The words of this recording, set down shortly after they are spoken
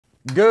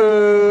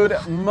Good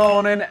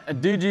morning,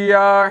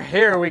 DGR.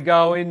 Here we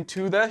go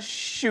into the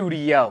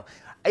studio.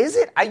 Is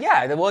it?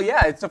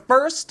 Yeah, it's the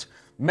first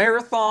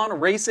marathon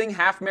racing,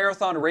 half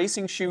marathon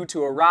racing shoe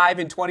to arrive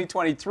in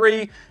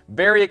 2023.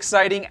 Very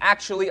exciting.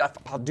 Actually,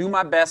 I'll do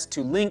my best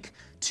to link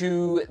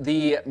to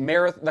the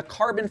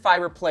carbon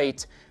fiber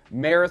plate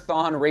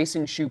marathon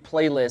racing shoe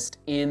playlist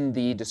in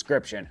the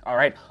description. All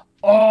right.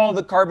 All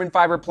the carbon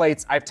fiber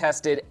plates I've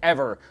tested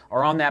ever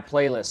are on that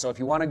playlist. So if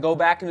you want to go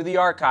back into the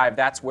archive,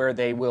 that's where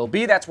they will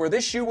be. That's where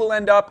this shoe will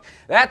end up.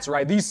 That's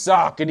right, the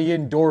Saucony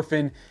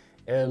Endorphin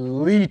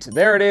Elite.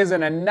 There it is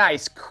in a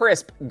nice,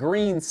 crisp,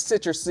 green,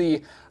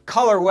 citrusy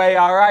colorway.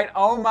 All right,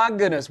 oh my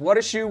goodness, what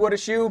a shoe, what a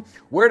shoe.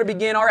 Where to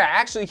begin? All right,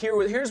 actually,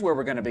 here's where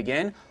we're going to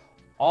begin.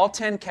 All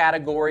 10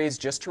 categories,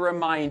 just to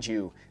remind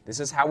you, this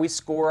is how we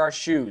score our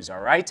shoes,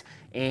 all right?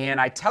 And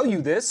I tell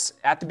you this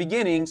at the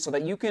beginning so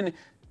that you can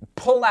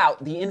pull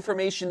out the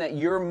information that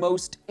you're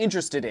most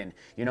interested in.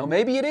 You know,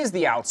 maybe it is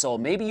the outsole.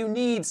 Maybe you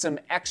need some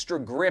extra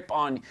grip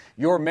on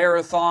your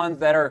marathons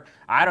that are,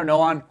 I don't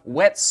know, on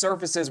wet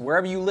surfaces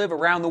wherever you live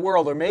around the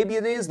world. Or maybe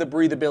it is the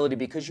breathability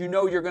because you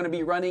know you're going to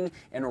be running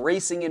and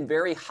racing in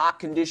very hot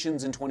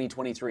conditions in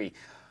 2023.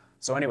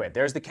 So anyway,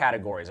 there's the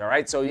categories, all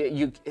right? So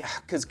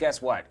because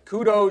guess what?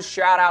 Kudos,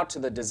 shout out to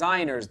the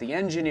designers, the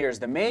engineers,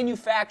 the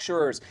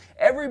manufacturers,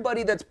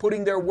 everybody that's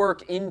putting their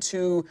work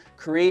into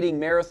creating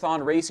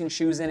marathon racing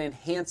shoes and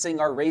enhancing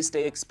our race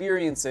day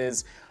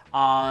experiences.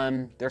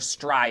 They're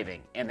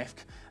striving, and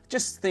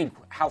just think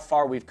how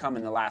far we've come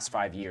in the last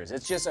 5 years.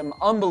 It's just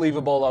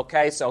unbelievable,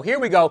 okay? So here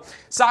we go.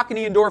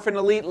 Saucony Endorphin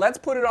Elite. Let's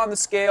put it on the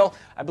scale.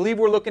 I believe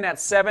we're looking at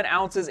 7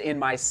 ounces in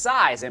my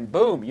size. And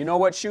boom, you know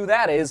what shoe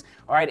that is.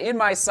 All right, in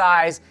my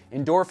size,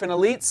 Endorphin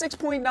Elite,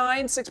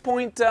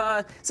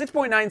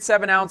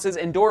 6.97 ounces.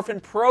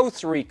 Endorphin Pro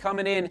 3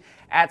 coming in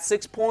at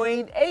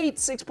 6.8,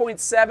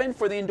 6.7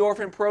 for the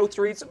Endorphin Pro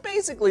 3. So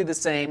basically the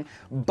same,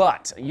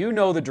 but you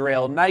know the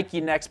drill. Nike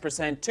Next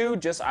Percent 2.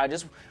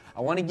 I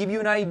want to give you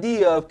an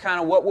idea of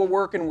kind of what we're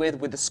working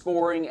with the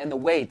scoring and the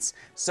weights.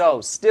 So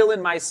still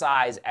in my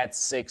size at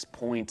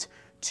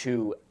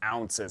 6.2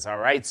 ounces, all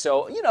right?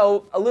 So, you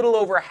know, a little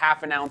over a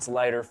half an ounce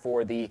lighter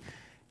for the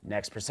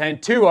Next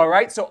Percent 2, all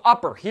right? So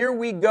upper, here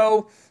we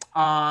go.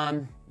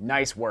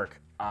 Nice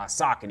work,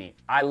 Saucony.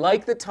 I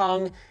like the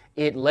tongue.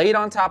 It laid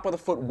on top of the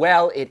foot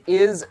well. It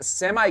is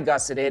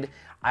semi-gusseted.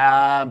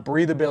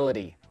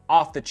 Breathability,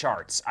 off the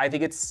charts. I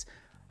think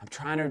I'm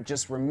trying to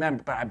just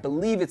remember, but I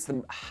believe it's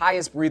the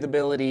highest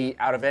breathability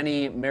out of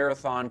any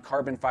marathon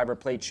carbon fiber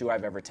plate shoe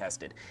I've ever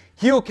tested.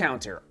 Heel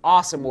counter,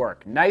 awesome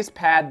work. Nice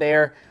pad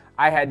there.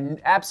 I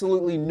had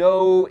absolutely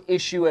no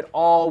issue at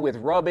all with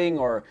rubbing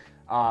or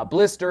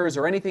blisters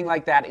or anything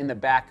like that in the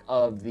back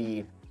of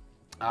the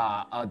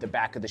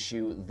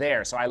shoe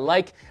there. So I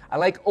like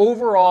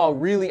overall,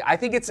 really, I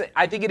think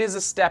it is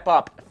a step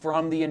up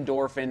from the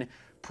Endorphin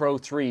Pro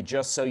 3,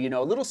 just so you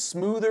know. A little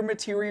smoother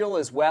material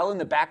as well in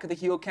the back of the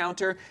heel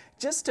counter,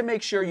 just to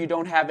make sure you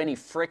don't have any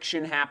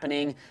friction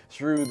happening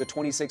through the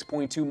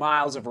 26.2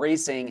 miles of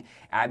racing.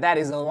 That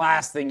is the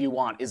last thing you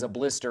want, is a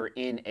blister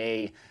in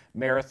a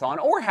marathon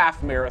or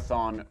half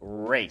marathon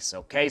race,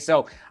 okay?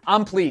 So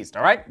I'm pleased,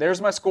 all right?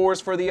 There's my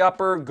scores for the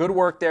upper. Good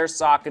work there,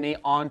 Saucony.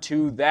 On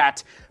to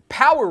that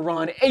Power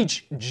Run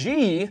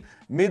HG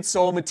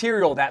midsole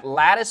material, that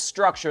lattice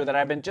structure that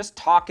I've been just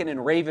talking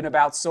and raving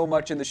about so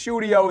much in the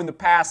studio in the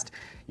past,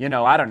 you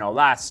know, I don't know,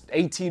 last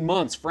 18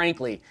 months,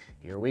 frankly.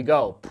 Here we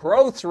go.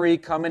 Pro 3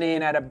 coming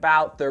in at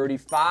about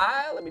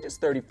 35.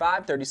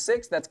 35,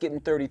 36. That's getting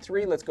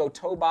 33. Let's go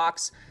toe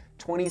box.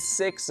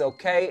 26,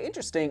 okay.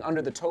 Interesting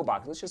under the toe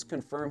box. Let's just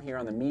confirm here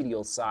on the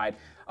medial side.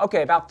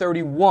 Okay, about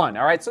 31.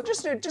 All right, so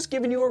just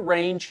giving you a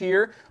range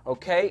here.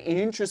 Okay,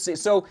 interesting.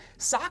 So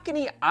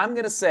Saucony, I'm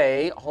going to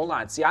say, hold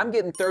on. See, I'm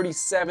getting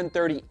 37,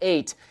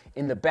 38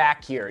 in the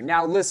back here.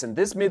 Now, listen,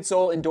 this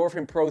midsole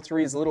Endorphin Pro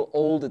 3 is a little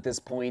old at this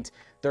point.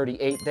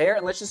 38 there.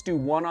 And let's just do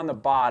one on the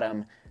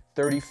bottom.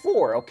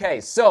 34.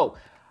 Okay, so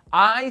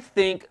I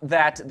think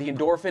that the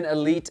Endorphin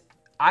Elite,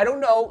 I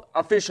don't know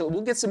officially.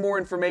 We'll get some more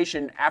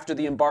information after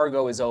the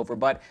embargo is over,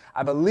 but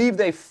I believe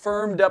they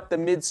firmed up the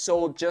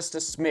midsole just a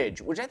smidge,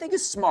 which I think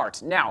is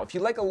smart. Now, if you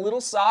like a little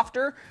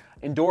softer,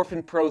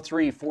 Endorphin Pro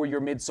 3 for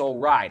your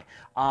midsole ride.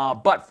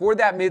 But for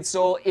that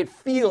midsole, it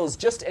feels,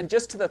 just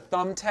to the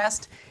thumb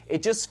test,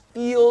 it just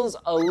feels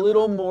a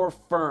little more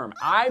firm.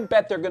 I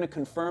bet they're going to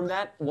confirm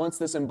that once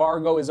this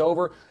embargo is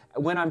over.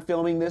 When I'm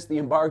filming this, the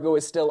embargo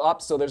is still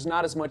up, so there's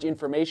not as much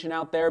information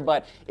out there,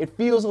 but it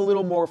feels a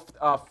little more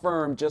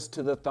firm just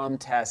to the thumb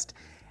test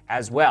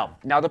as well.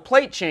 Now, the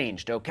plate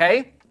changed,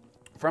 okay?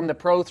 From the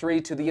Pro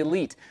 3 to the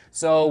Elite.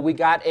 So we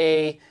got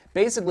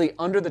basically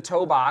under the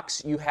toe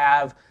box, you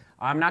have,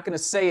 I'm not going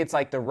to say it's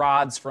like the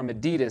rods from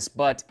Adidas,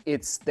 but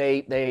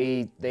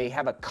they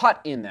have a cut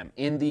in them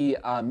in the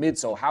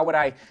midsole. How would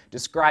I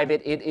describe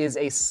it? It is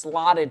a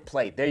slotted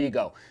plate. There you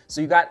go. So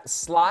you got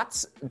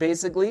slots,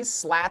 basically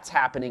slats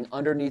happening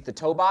underneath the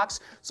toe box.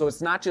 So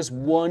it's not just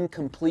one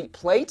complete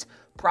plate,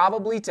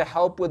 probably to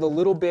help with a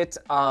little bit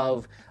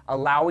of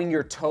allowing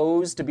your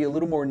toes to be a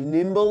little more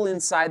nimble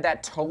inside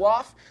that toe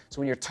off. So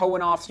when you're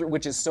toeing off through,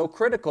 which is so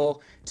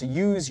critical to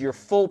use your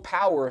full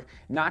power,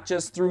 not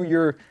just through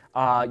your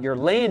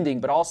landing,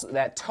 but also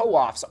that toe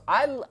off. So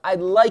I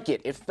like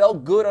it. It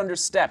felt good under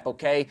step,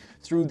 okay?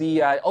 Through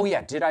the, oh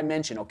yeah, did I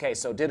mention? Okay,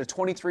 so did a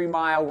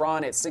 23-mile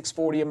run at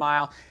 6:40 a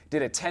mile,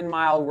 did a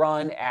 10-mile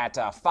run at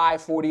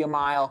 5:40 a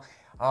mile.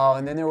 Oh,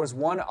 and then there was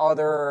one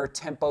other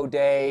tempo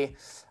day.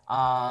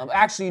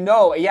 Actually,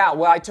 no, yeah,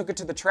 well, I took it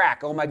to the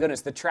track. Oh my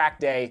goodness, the track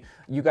day.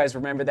 You guys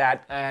remember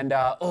that? And,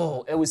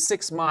 it was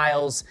 6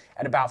 miles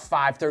at about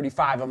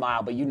 5:35 a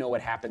mile, but you know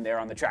what happened there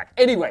on the track.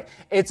 Anyway,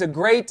 it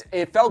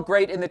felt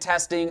great in the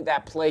testing,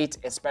 that plate,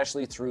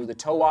 especially through the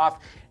toe off.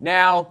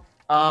 Now,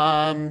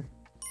 I'll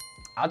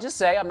just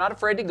say I'm not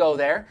afraid to go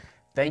there.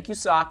 Thank you,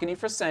 Saucony,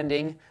 for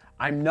sending.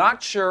 I'm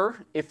not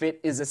sure if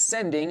it is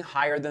ascending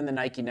higher than the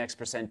Nike Next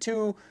Percent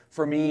 2.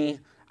 For me,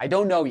 I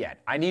don't know yet.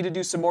 I need to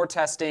do some more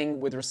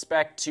testing with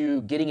respect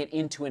to getting it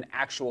into an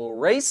actual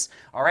race.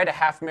 All right, a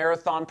half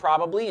marathon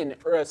probably in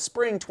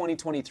spring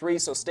 2023,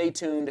 so stay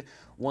tuned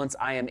once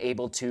I am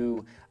able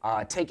to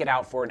take it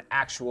out for an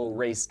actual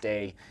race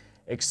day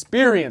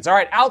experience. All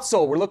right,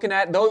 outsole, we're looking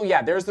at, though,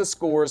 yeah, there's the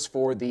scores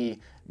for the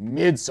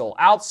midsole.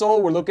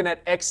 Outsole, we're looking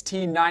at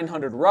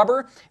XT900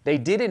 rubber. They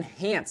did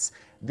enhance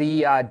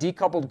the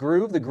decoupled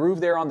groove, the groove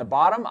there on the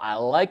bottom. I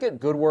like it.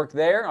 Good work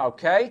there.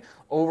 Okay.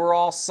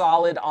 Overall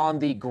solid on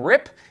the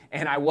grip.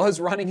 And I was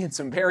running in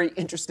some very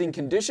interesting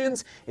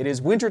conditions. It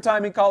is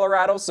wintertime in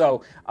Colorado,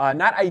 so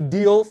not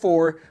ideal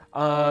for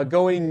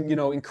going,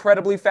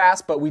 incredibly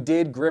fast, but we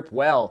did grip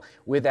well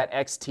with that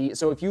XT.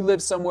 So if you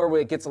live somewhere where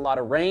it gets a lot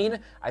of rain,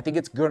 I think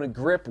it's going to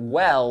grip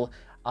well.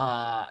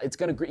 It's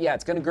gonna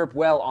grip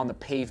well on the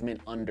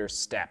pavement under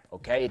step.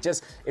 Okay,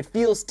 it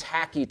feels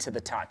tacky to the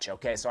touch.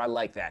 Okay, so I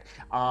like that.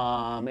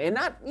 And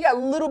a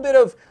little bit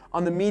of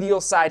on the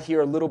medial side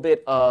here, a little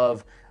bit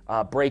of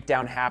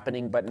breakdown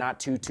happening, but not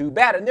too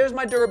bad. And there's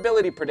my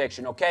durability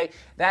prediction. Okay,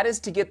 that is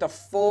to get the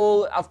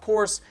full. Of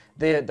course,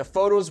 the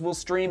photos will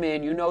stream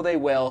in. You know they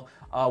will.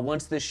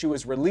 Once this shoe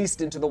is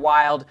released into the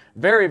wild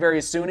very,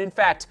 very soon. In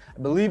fact,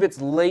 I believe it's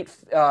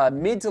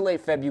mid to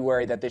late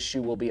February that this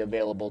shoe will be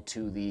available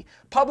to the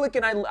public,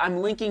 and I'm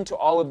linking to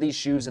all of these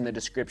shoes in the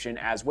description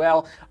as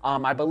well.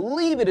 I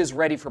believe it is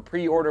ready for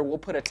pre-order. We'll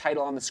put a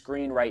title on the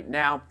screen right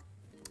now.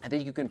 I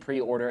think you can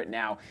pre-order it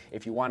now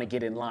if you want to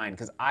get in line,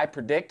 because I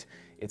predict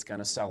it's going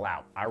to sell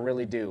out. I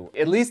really do.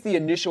 At least the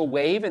initial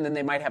wave, and then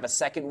they might have a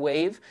second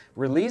wave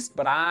released,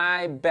 but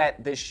I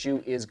bet this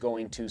shoe is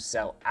going to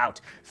sell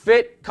out.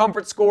 Fit,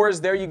 comfort scores,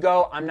 there you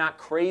go. I'm not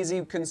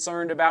crazy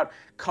concerned about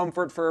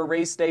comfort for a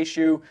race day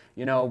shoe.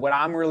 What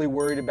I'm really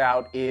worried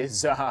about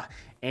is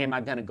am I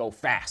going to go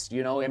fast?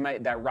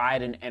 That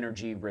ride and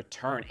energy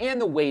return,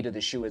 and the weight of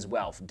the shoe as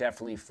well,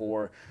 definitely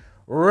for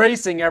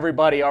racing,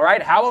 everybody. All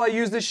right, how will I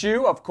use this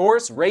shoe? Of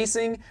course,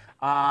 racing.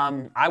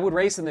 I would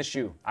race in this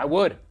shoe. I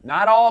would.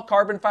 Not all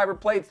carbon fiber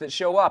plates that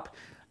show up.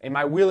 Am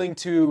I willing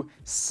to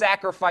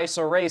sacrifice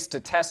a race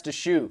to test a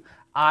shoe?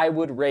 I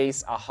would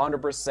race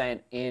 100%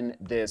 in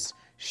this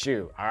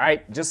shoe. All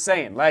right, just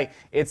saying.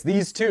 It's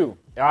these two.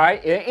 All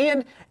right,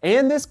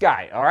 and this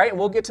guy. All right, and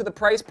we'll get to the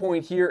price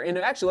point here. And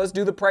actually, let's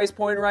do the price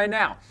point right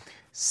now.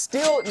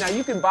 Still, now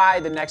you can buy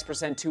the Next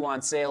Percent 2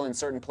 on sale in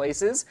certain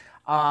places,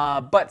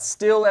 but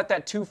still at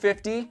that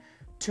 $250,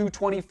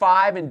 $225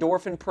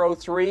 Endorphin Pro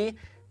 3,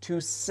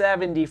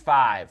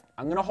 $275.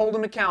 I'm going to hold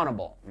them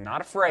accountable. I'm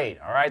not afraid.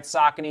 All right,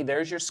 Saucony,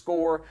 there's your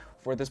score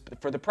for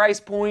the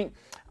price point.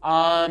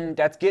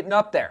 That's getting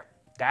up there.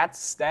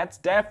 That's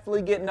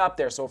definitely getting up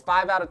there. So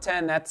 5 out of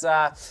 10, that's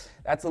a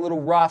little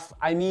rough.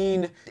 I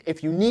mean,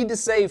 if you need to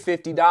save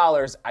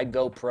 $50, I'd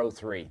go Pro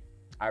 3.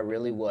 I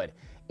really would.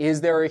 Is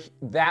there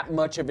that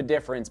much of a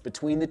difference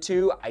between the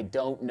two? I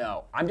don't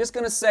know. I'm just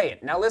going to say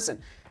it. Now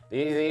listen,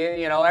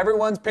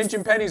 everyone's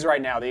pinching pennies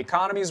right now. The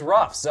economy's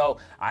rough, so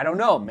I don't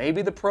know.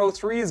 Maybe the Pro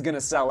 3 is going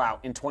to sell out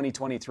in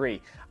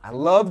 2023. I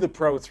love the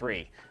Pro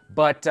 3,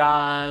 but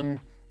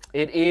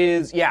it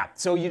is, yeah.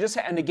 So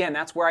and again,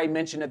 that's where I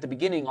mentioned at the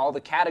beginning, all the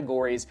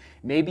categories.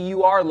 Maybe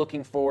you are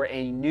looking for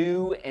a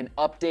new and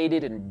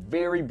updated and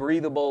very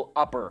breathable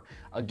upper.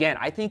 Again,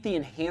 I think the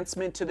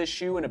enhancement to the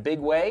shoe in a big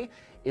way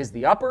is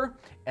the upper,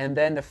 and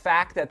then the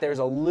fact that there's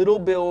a little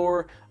bit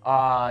more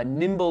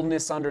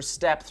nimbleness under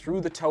step through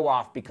the toe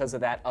off because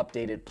of that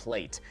updated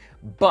plate.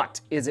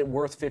 But is it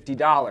worth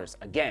 $50?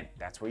 Again,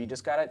 that's where you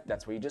just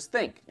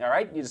think. All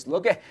right, you just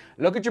look at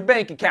your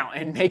bank account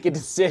and make a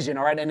decision.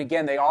 All right, and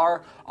again, they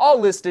are all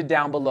listed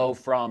down below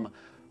from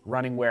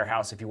Running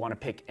Warehouse if you want to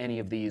pick any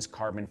of these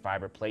carbon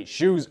fiber plate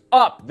shoes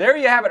up. There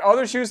you have it.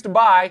 Other shoes to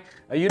buy.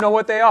 You know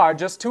what they are.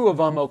 Just 2 of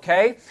them,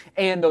 okay?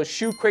 And those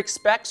shoe quick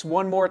specs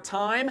one more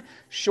time.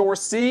 Shore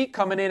C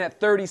coming in at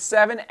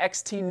 37,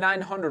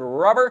 XT900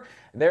 rubber.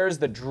 There's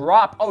the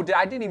drop. Oh,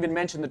 I didn't even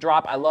mention the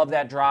drop. I love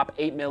that drop.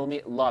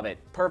 8mm. Love it.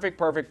 Perfect,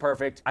 perfect,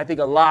 perfect. I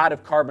think a lot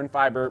of carbon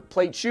fiber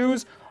plate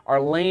shoes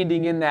are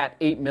landing in that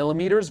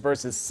 8mm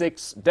versus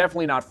 6,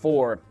 definitely not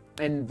 4.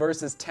 And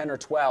versus 10 or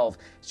 12,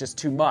 it's just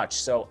too much.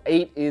 So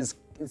 8 is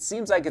it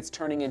seems like it's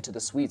turning into the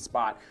sweet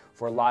spot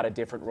for a lot of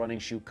different running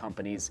shoe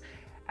companies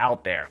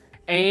out there.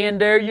 And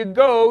there you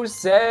go,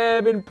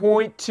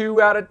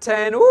 7.2 out of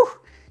 10. Ooh,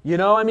 you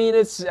know, I mean,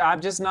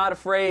 I'm just not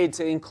afraid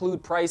to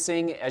include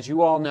pricing, as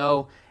you all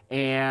know,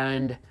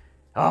 and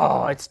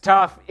oh, it's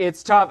tough.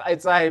 It's tough.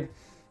 It's like,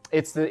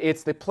 it's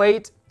the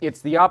plate,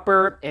 it's the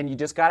upper, and you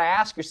just gotta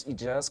ask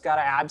yourself,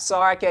 I'm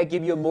sorry I can't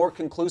give you a more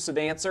conclusive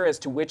answer as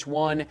to which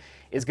one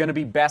is gonna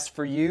be best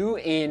for you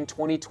in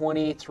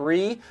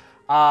 2023.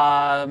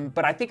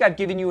 But I think I've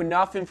given you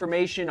enough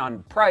information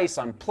on price,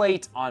 on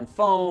plate, on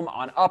foam,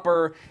 on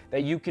upper,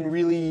 that you can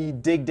really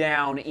dig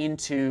down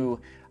into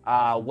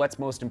what's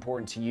most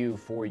important to you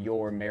for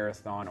your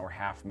marathon or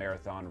half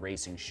marathon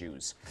racing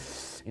shoes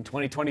in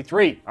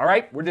 2023. All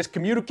right, we're just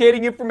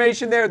communicating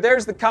information there.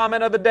 There's the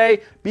comment of the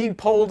day being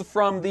pulled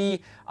from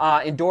the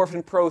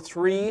Endorphin Pro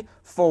 3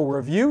 full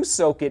review.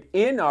 Soak it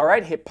in. All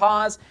right, hit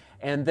pause.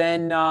 And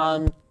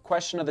then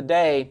question of the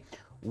day,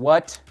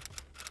 what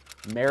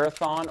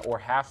marathon or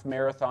half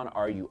marathon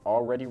are you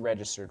already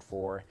registered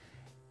for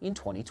in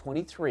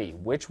 2023?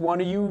 Which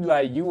one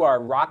are you are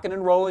rocking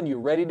and rolling, you're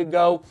ready to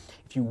go?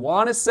 If you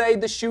want to say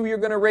the shoe you're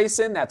going to race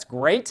in, that's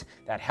great.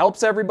 That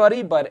helps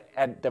everybody, but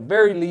at the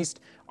very least,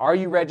 are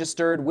you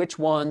registered? Which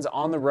ones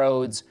on the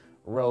roads,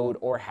 road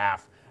or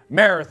half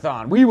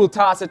marathon? We will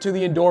toss it to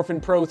the Endorphin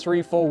Pro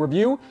 3 full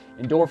review.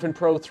 Endorphin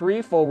Pro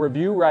 3 full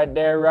review right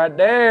there, right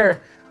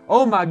there.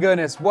 Oh my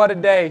goodness, what a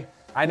day.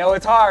 I know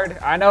it's hard.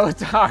 I know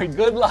it's hard.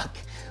 Good luck.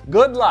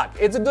 Good luck.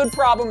 It's a good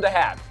problem to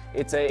have.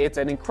 It's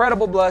an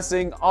incredible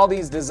blessing. All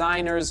these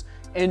designers,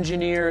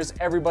 engineers,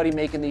 everybody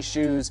making these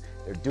shoes,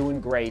 they're doing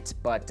great,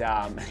 but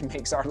it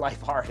makes our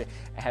life hard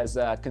as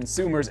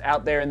consumers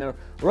out there in the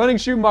running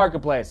shoe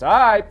marketplace. All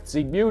right,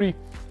 seek beauty,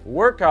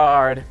 work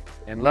hard,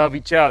 and love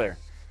each other.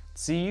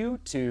 See you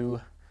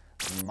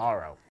tomorrow.